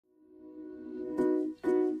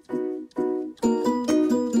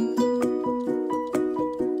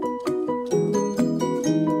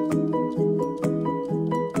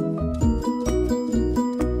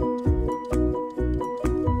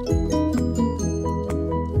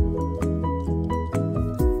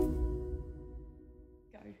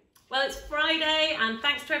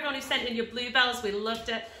everyone who sent in your bluebells. We loved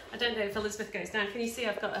it. I don't know if Elizabeth goes down. Can you see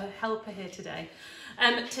I've got a helper here today?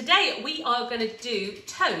 Today we are going to do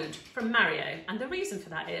Toad from Mario, and the reason for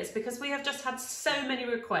that is because we have just had so many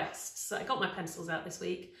requests. I got my pencils out this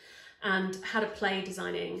week and had a play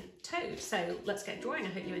designing Toad. So let's get drawing. I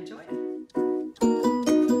hope you enjoy it.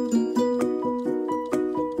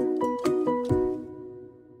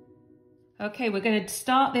 Okay, we're going to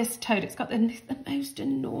start this Toad. It's got the most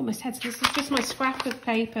enormous head. So this is just my scrap of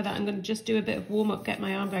paper that I'm going to just do a bit of warm up, get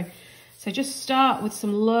my arm going. So just start with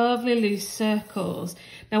some lovely loose circles.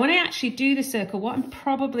 Now, when I actually do the circle, what I'm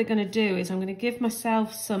probably going to do is I'm going to give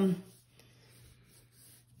myself some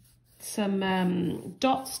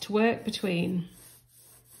dots to work between.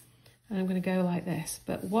 And I'm going to go like this.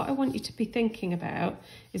 But what I want you to be thinking about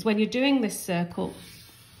is when you're doing this circle,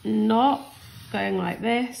 not going like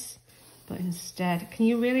this, but instead, can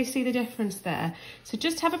you really see the difference there? So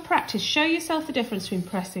just have a practice. Show yourself the difference between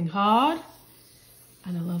pressing hard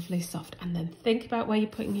and a lovely soft, and then think about where you're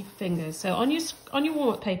putting your fingers. So on your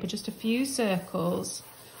warm-up paper, just a few circles,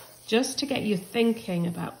 just to get you thinking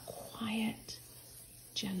about quiet,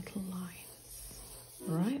 gentle lines.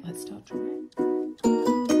 All right, let's start drawing.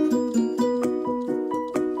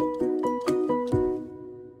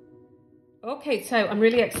 Okay, so I'm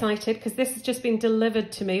really excited because this has just been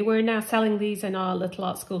delivered to me. We're now selling these in our little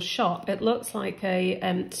art school shop. It looks like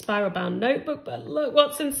a spiral bound notebook, but look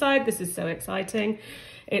what's inside. This is so exciting.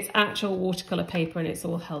 It's actual watercolour paper and it's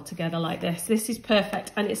all held together like this. This is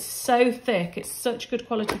perfect and it's so thick. It's such good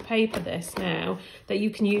quality paper this now that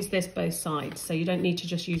you can use this both sides. So you don't need to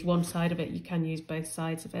just use one side of it. You can use both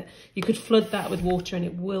sides of it. You could flood that with water and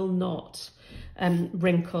it will not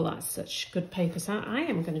wrinkle. That's such good paper. So I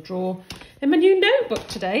am going to draw in my new notebook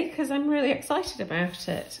today because I'm really excited about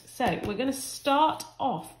it. So we're going to start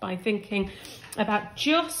off by thinking about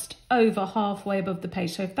just over halfway above the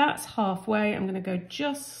page. So if that's halfway, I'm going to go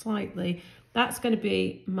just slightly. That's going to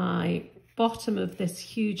be my bottom of this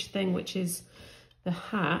huge thing, which is the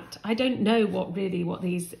hat. I don't know what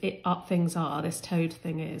these things are, this Toad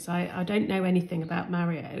thing is. I don't know anything about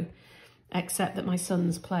Mario, except that my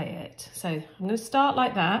sons play it. So I'm going to start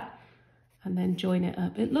like that and then join it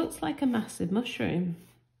up. It looks like a massive mushroom.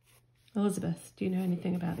 Elizabeth, do you know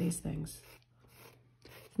anything about these things?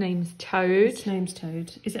 Its name's Toad. Its name's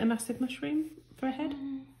Toad. Is it a massive mushroom for a head?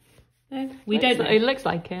 No, we don't know. It looks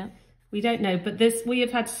like it. We don't know, but we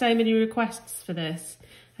have had so many requests for this.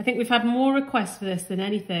 I think we've had more requests for this than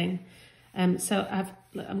anything. So I'm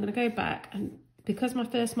going to go back, and because my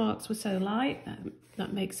first marks were so light,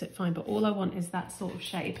 that makes it fine, but all I want is that sort of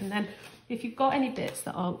shape. And then if you've got any bits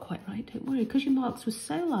that aren't quite right, don't worry, because your marks were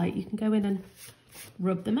so light, you can go in and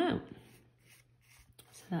rub them out.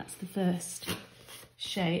 So that's the first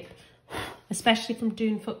shape, especially from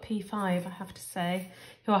Doonfoot P5, I have to say,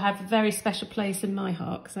 who I have a very special place in my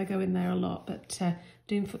heart because I go in there a lot, but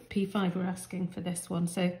Doonfoot P5 were asking for this one.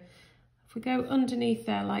 So if we go underneath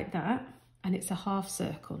there like that, and it's a half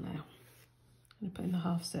circle now. I'm going to put in the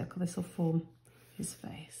half circle, this will form his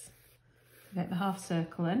face. Get the half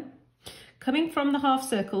circle in. Coming from the half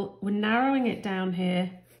circle, we're narrowing it down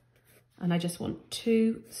here, and I just want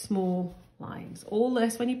two small lines. All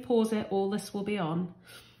this, when you pause it, all this will be on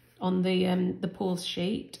the pause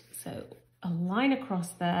sheet. So a line across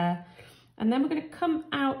there, and then we're going to come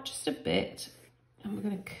out just a bit, and we're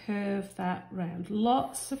going to curve that round.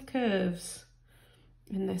 Lots of curves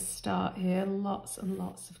in this start here, lots and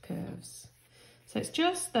lots of curves. So it's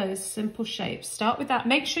just those simple shapes. Start with that.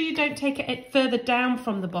 Make sure you don't take it further down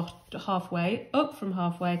from the bottom, halfway, up from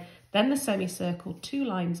halfway, then the semicircle, 2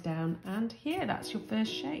 lines down, and here, that's your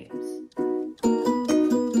first shapes.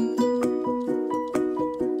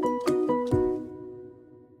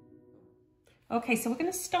 Okay, so we're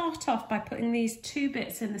going to start off by putting these 2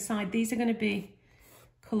 bits in the side. These are going to be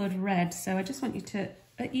coloured red, so I just want you to,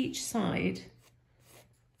 at each side,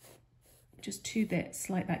 just 2 bits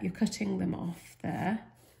like that. You're cutting them off there.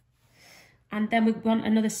 And then we want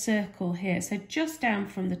another circle here. So just down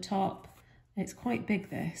from the top, it's quite big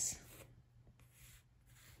this.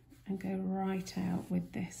 And go right out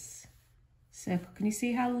with this circle. Can you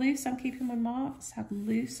see how loose I'm keeping my marks? How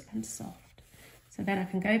loose and soft. So then I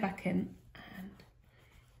can go back in and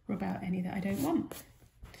rub out any that I don't want.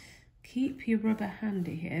 Keep your rubber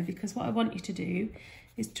handy here, because what I want you to do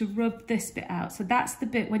is to rub this bit out. So that's the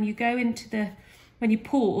bit when you go into when you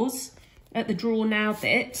pause at the draw now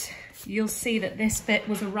bit, you'll see that this bit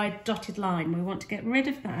was a red dotted line. We want to get rid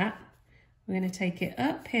of that. We're going to take it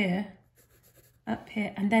up here,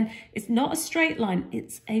 and then it's not a straight line,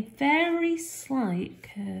 it's a very slight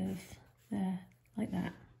curve there, like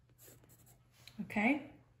that.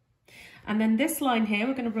 Okay? And then this line here,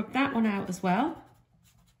 we're going to rub that one out as well.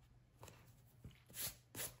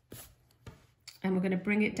 And we're going to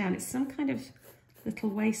bring it down. It's some kind of little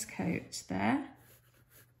waistcoat there.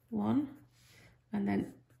 One. And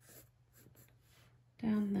then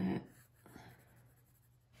down there,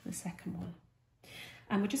 the second one.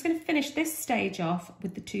 And we're just going to finish this stage off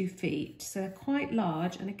with the 2 feet. So they're quite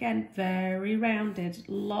large and again, very rounded,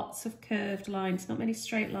 lots of curved lines, not many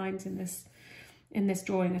straight lines in this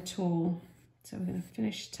drawing at all. So we're going to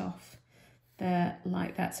finish it off there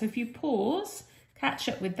like that. So if you pause, catch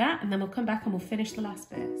up with that, and then we'll come back and we'll finish the last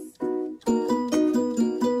bits.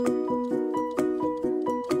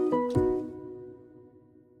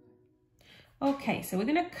 Okay, so we're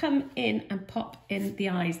going to come in and pop in the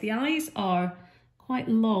eyes. The eyes are quite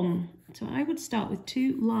long, so I would start with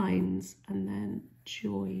 2 lines and then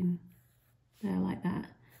join there like that.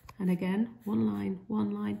 And again, one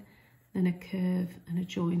line, then a curve and a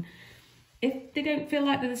join. If they don't feel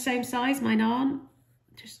like they're the same size, mine aren't,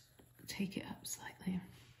 just take it up slightly.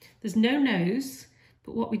 There's no nose,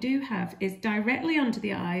 but what we do have is directly under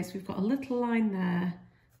the eyes, we've got a little line there,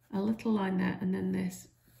 and then this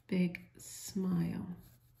big smile.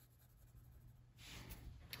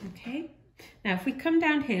 Okay, now if we come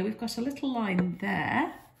down here, we've got a little line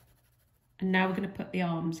there, and now we're going to put the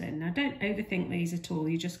arms in. Now don't overthink these at all,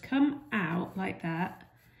 you just come out like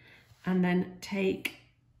that, and then take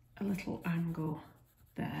a little angle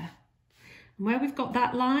there. And where we've got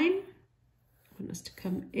that line, I want us to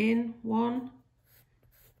come in 1,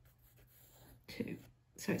 2.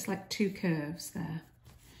 So it's like 2 curves there.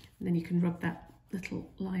 And then you can rub that little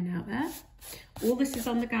line out there. All this is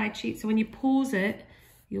on the guide sheet, so when you pause it,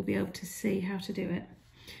 you'll be able to see how to do it.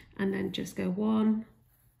 And then just go 1,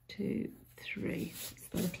 2, 3. It's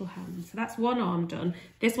the little hand. So that's one arm done.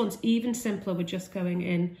 This one's even simpler. We're just going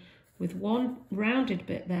in with 1 rounded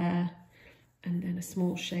bit there and then a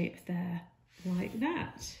small shape there like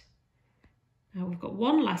that. Now we've got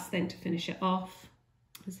one last thing to finish it off.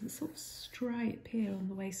 There's a sort of stripe here on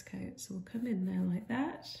the waistcoat, so we'll come in there like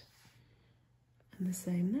that and the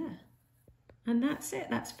same there. And that's it,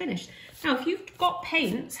 that's finished. Now, if you've got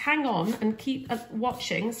paints, hang on and keep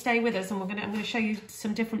watching, stay with us, and I'm going to show you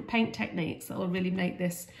some different paint techniques that will really make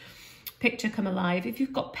this picture come alive. If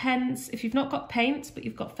you've got pens, if you've not got paints, but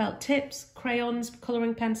you've got felt tips, crayons,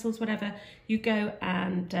 colouring pencils, whatever, you go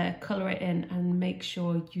and colour it in and make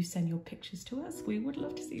sure you send your pictures to us. We would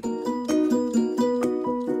love to see them.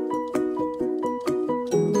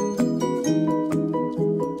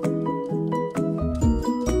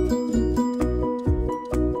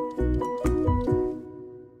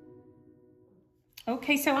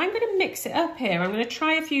 Okay, so I'm going to mix it up here. I'm going to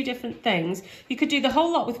try a few different things. You could do the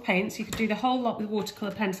whole lot with paints. You could do the whole lot with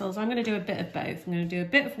watercolour pencils. I'm going to do a bit of both. I'm going to do a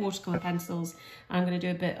bit of watercolour pencils. And I'm going to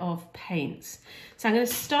do a bit of paints. So I'm going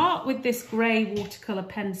to start with this grey watercolour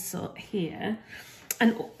pencil here.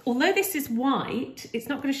 And although this is white, it's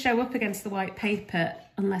not going to show up against the white paper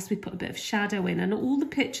unless we put a bit of shadow in. And all the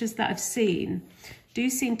pictures that I've seen do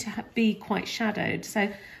seem to be quite shadowed. So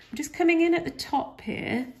I'm just coming in at the top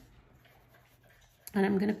here. And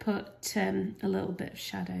I'm going to put a little bit of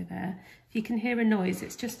shadow there. If you can hear a noise,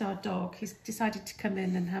 it's just our dog. He's decided to come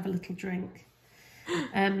in and have a little drink.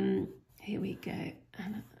 Here we go.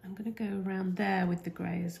 And I'm going to go around there with the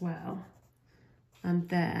grey as well. And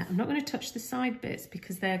there. I'm not going to touch the side bits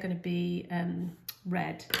because they're going to be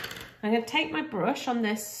red. I'm going to take my brush on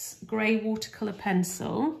this grey watercolour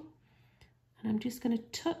pencil. And I'm just going to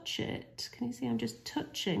touch it. Can you see I'm just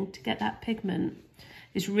touching to get that pigment?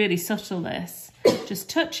 It's really subtle, this. Just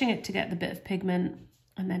touching it to get the bit of pigment,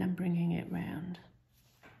 and then I'm bringing it round.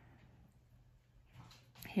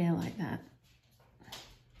 Here like that.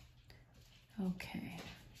 Okay.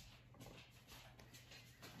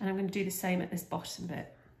 And I'm going to do the same at this bottom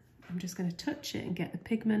bit. I'm just going to touch it and get the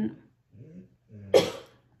pigment.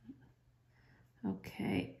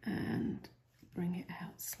 Okay, and bring it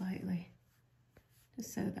out slightly.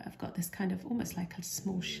 Just so that I've got this kind of almost like a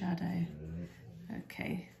small shadow.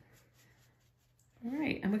 Okay. All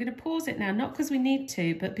right, and we're going to pause it now, not because we need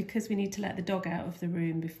to, but because we need to let the dog out of the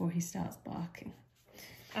room before he starts barking.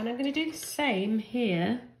 And I'm going to do the same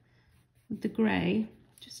here with the grey,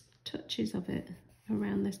 just touches of it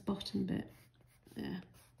around this bottom bit there.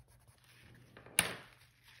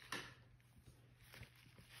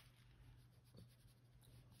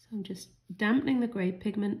 So I'm just dampening the grey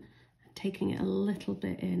pigment, taking it a little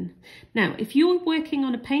bit in. Now, if you're working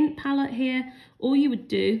on a paint palette here, all you would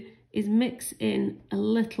do is mix in a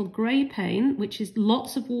little grey paint, which is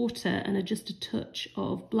lots of water and just a touch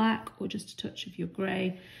of black or just a touch of your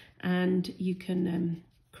grey, and you can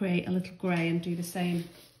create a little grey and do the same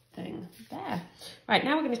thing there. Right,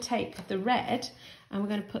 now we're going to take the red and we're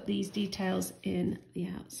going to put these details in the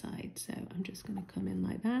outside. So I'm just going to come in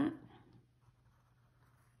like that.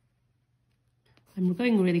 I'm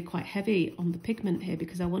going really quite heavy on the pigment here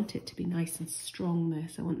because I want it to be nice and strong,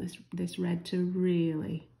 this. I want this red to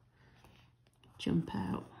really jump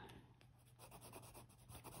out.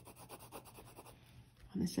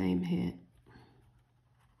 And the same here.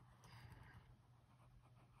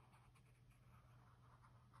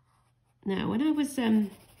 Now, when I was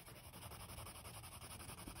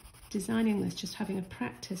designing this, just having a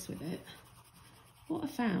practice with it, what I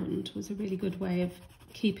found was a really good way of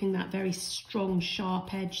keeping that very strong,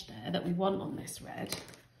 sharp edge there that we want on this red,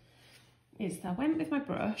 is I went with my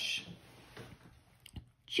brush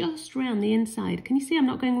just round the inside. Can you see I'm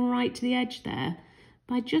not going right to the edge there?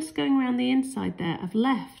 By just going around the inside there, I've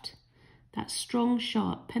left that strong,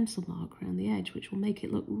 sharp pencil mark around the edge, which will make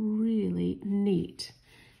it look really neat.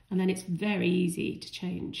 And then it's very easy to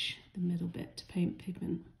change the middle bit to paint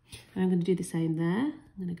pigment. And I'm going to do the same there. I'm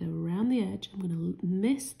going to go around the edge. I'm going to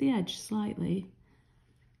miss the edge slightly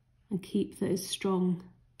and keep those strong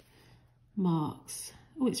marks.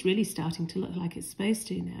 Oh, it's really starting to look like it's supposed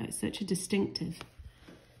to now. It's such a distinctive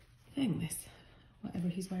thing, this, whatever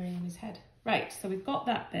he's wearing on his head. Right, so we've got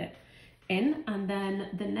that bit in, and then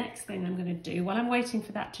the next thing I'm going to do, while I'm waiting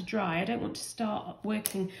for that to dry, I don't want to start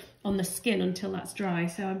working on the skin until that's dry.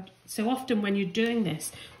 So often when you're doing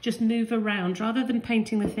this, just move around rather than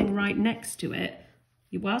painting the thing right next to it.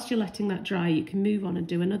 Whilst you're letting that dry, you can move on and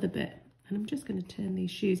do another bit. And I'm just going to turn these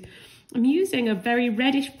shoes. I'm using a very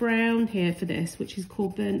reddish brown here for this, which is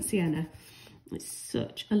called burnt sienna. It's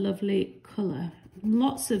such a lovely colour.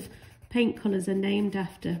 Lots of paint colours are named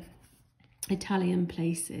after Italian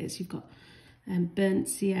places. You've got burnt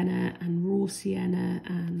sienna and raw sienna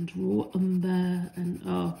and raw umber,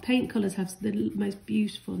 and paint colours have the most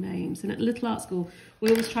beautiful names. And at Little Art School, we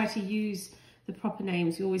always try to use the proper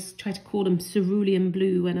names. We always try to call them cerulean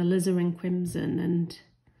blue and alizarin crimson,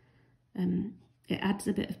 and it adds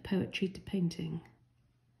a bit of poetry to painting.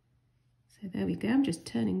 So there we go. I'm just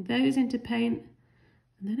turning those into paint,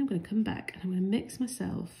 and then I'm going to come back and I'm going to mix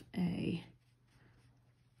myself a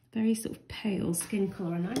very sort of pale skin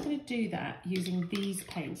colour, and I'm going to do that using these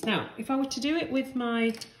paints. Now, if I were to do it with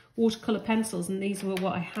my watercolour pencils, and these were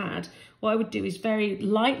what I had, what I would do is very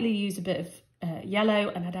lightly use a bit of yellow,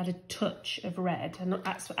 and I'd add a touch of red, and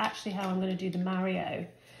that's actually how I'm going to do the Mario,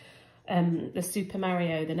 the Super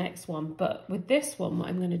Mario, the next one. But with this one, what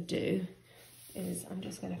I'm going to do is I'm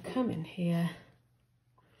just going to come in here,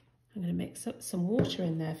 I'm going to mix up some water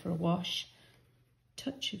in there for a wash,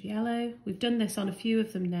 touch of yellow. We've done this on a few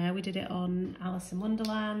of them now. We did it on Alice in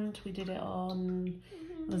Wonderland, we did it on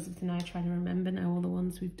Elizabeth and I, trying to remember now all the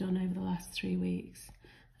ones we've done over the last 3 weeks.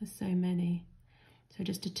 There's so many. So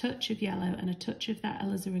just a touch of yellow and a touch of that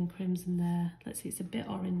alizarin crimson there. Let's see, it's a bit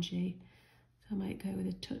orangey, so I might go with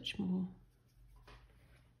a touch more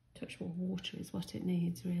water is what it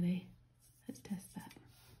needs, really. Let's test that.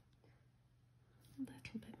 A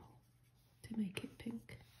little bit more to make it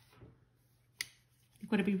pink. You've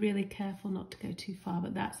got to be really careful not to go too far,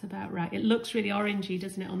 but that's about right. It looks really orangey,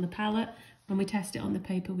 doesn't it, on the palette? When we test it on the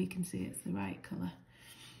paper, we can see it's the right colour.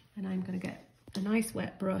 And I'm going to get a nice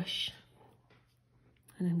wet brush,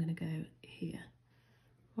 and I'm going to go here.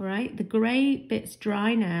 All right, the grey bit's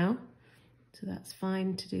dry now, so that's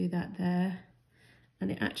fine to do that there.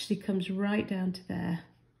 And it actually comes right down to there.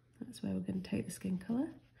 That's where we're going to take the skin colour.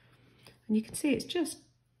 And you can see it's just,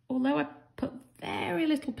 although I put very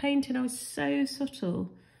little paint in, I was so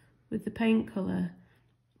subtle with the paint colour.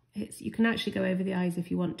 You can actually go over the eyes if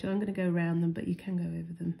you want to. I'm going to go around them, but you can go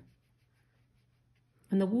over them.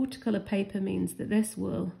 And the watercolour paper means that this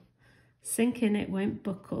will sink in, it won't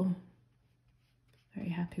buckle. Very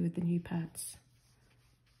happy with the new pads.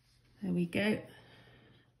 There we go.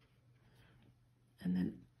 And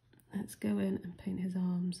then let's go in and paint his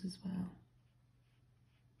arms as well.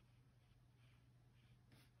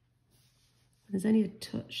 There's only a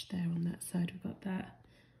touch there on that side. We've got that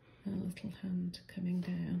and a little hand coming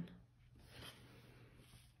down.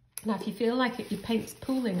 Now, if you feel like your paint's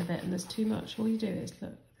pooling a bit and there's too much, all you do is,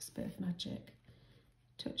 look, this bit of magic.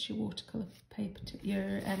 Touch your watercolour paper, to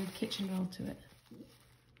your kitchen roll to it.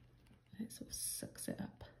 And it sort of sucks it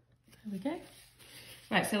up. There we go.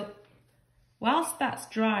 Right, so whilst that's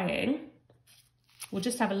drying, we'll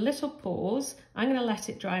just have a little pause. I'm going to let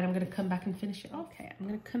it dry and I'm going to come back and finish it. Okay, I'm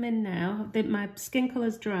going to come in now. My skin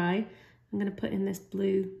colour's dry. I'm going to put in this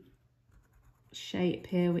blue shape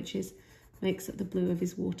here, which makes up the blue of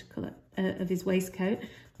his watercolour, of his waistcoat.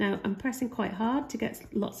 Now, I'm pressing quite hard to get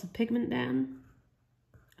lots of pigment down,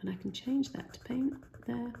 and I can change that to paint.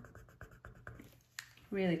 look there.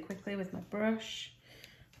 Really quickly with my brush.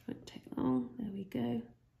 Won't take long. There we go.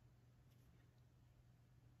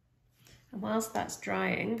 And whilst that's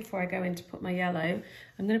drying, before I go in to put my yellow,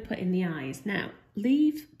 I'm going to put in the eyes. Now,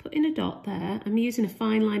 put in a dot there. I'm using a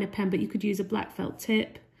fine liner pen, but you could use a black felt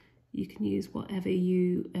tip. You can use whatever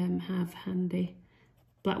you have handy.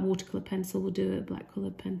 Black watercolour pencil will do it, black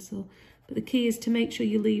coloured pencil. But the key is to make sure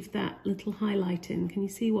you leave that little highlight in. Can you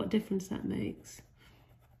see what difference that makes?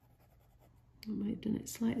 I might have done it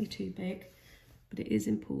slightly too big, but it is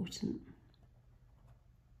important.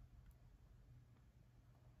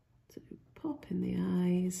 So pop in the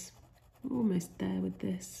eyes, almost there with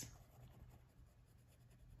this.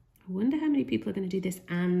 I wonder how many people are going to do this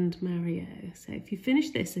and Mario. So if you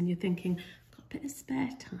finish this and you're thinking, I've got a bit of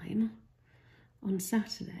spare time on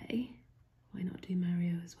Saturday, why not do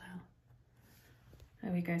Mario as well?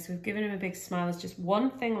 There we go. So we've given him a big smile. There's just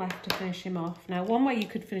one thing left to finish him off. Now, one way you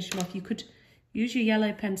could finish him off, you could use your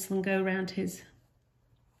yellow pencil and go around his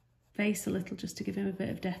face a little just to give him a bit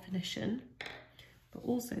of definition. But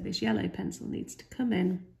also this yellow pencil needs to come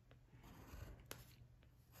in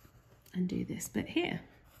and do this bit here.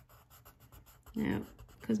 Now,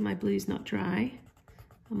 because my blue's not dry,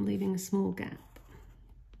 I'm leaving a small gap.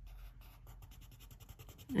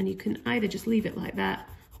 And you can either just leave it like that,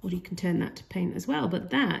 or you can turn that to paint as well. But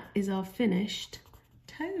that is our finished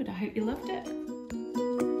toad. I hope you loved it.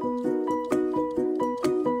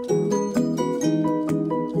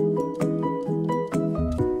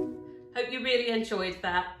 Hope you really enjoyed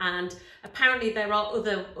that. And apparently there are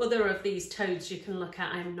other of these toads you can look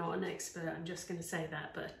at. I'm not an expert, I'm just going to say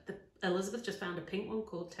that, but Elizabeth just found a pink one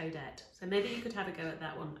called Toadette, so maybe you could have a go at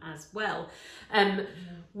that one as well.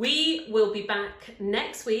 We will be back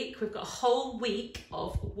next week. We've got a whole week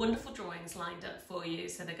of wonderful drawings lined up for you,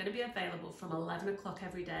 so they're going to be available from 11 o'clock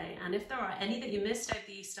every day. And if there are any that you missed over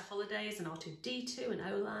the Easter holidays, and R2-D2 and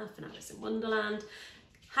Olaf and Alice in Wonderland,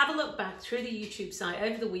 have a look back through the YouTube site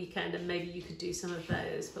over the weekend and maybe you could do some of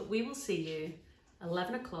those. But we will see you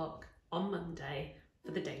 11 o'clock on Monday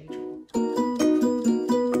for the Daily Draw.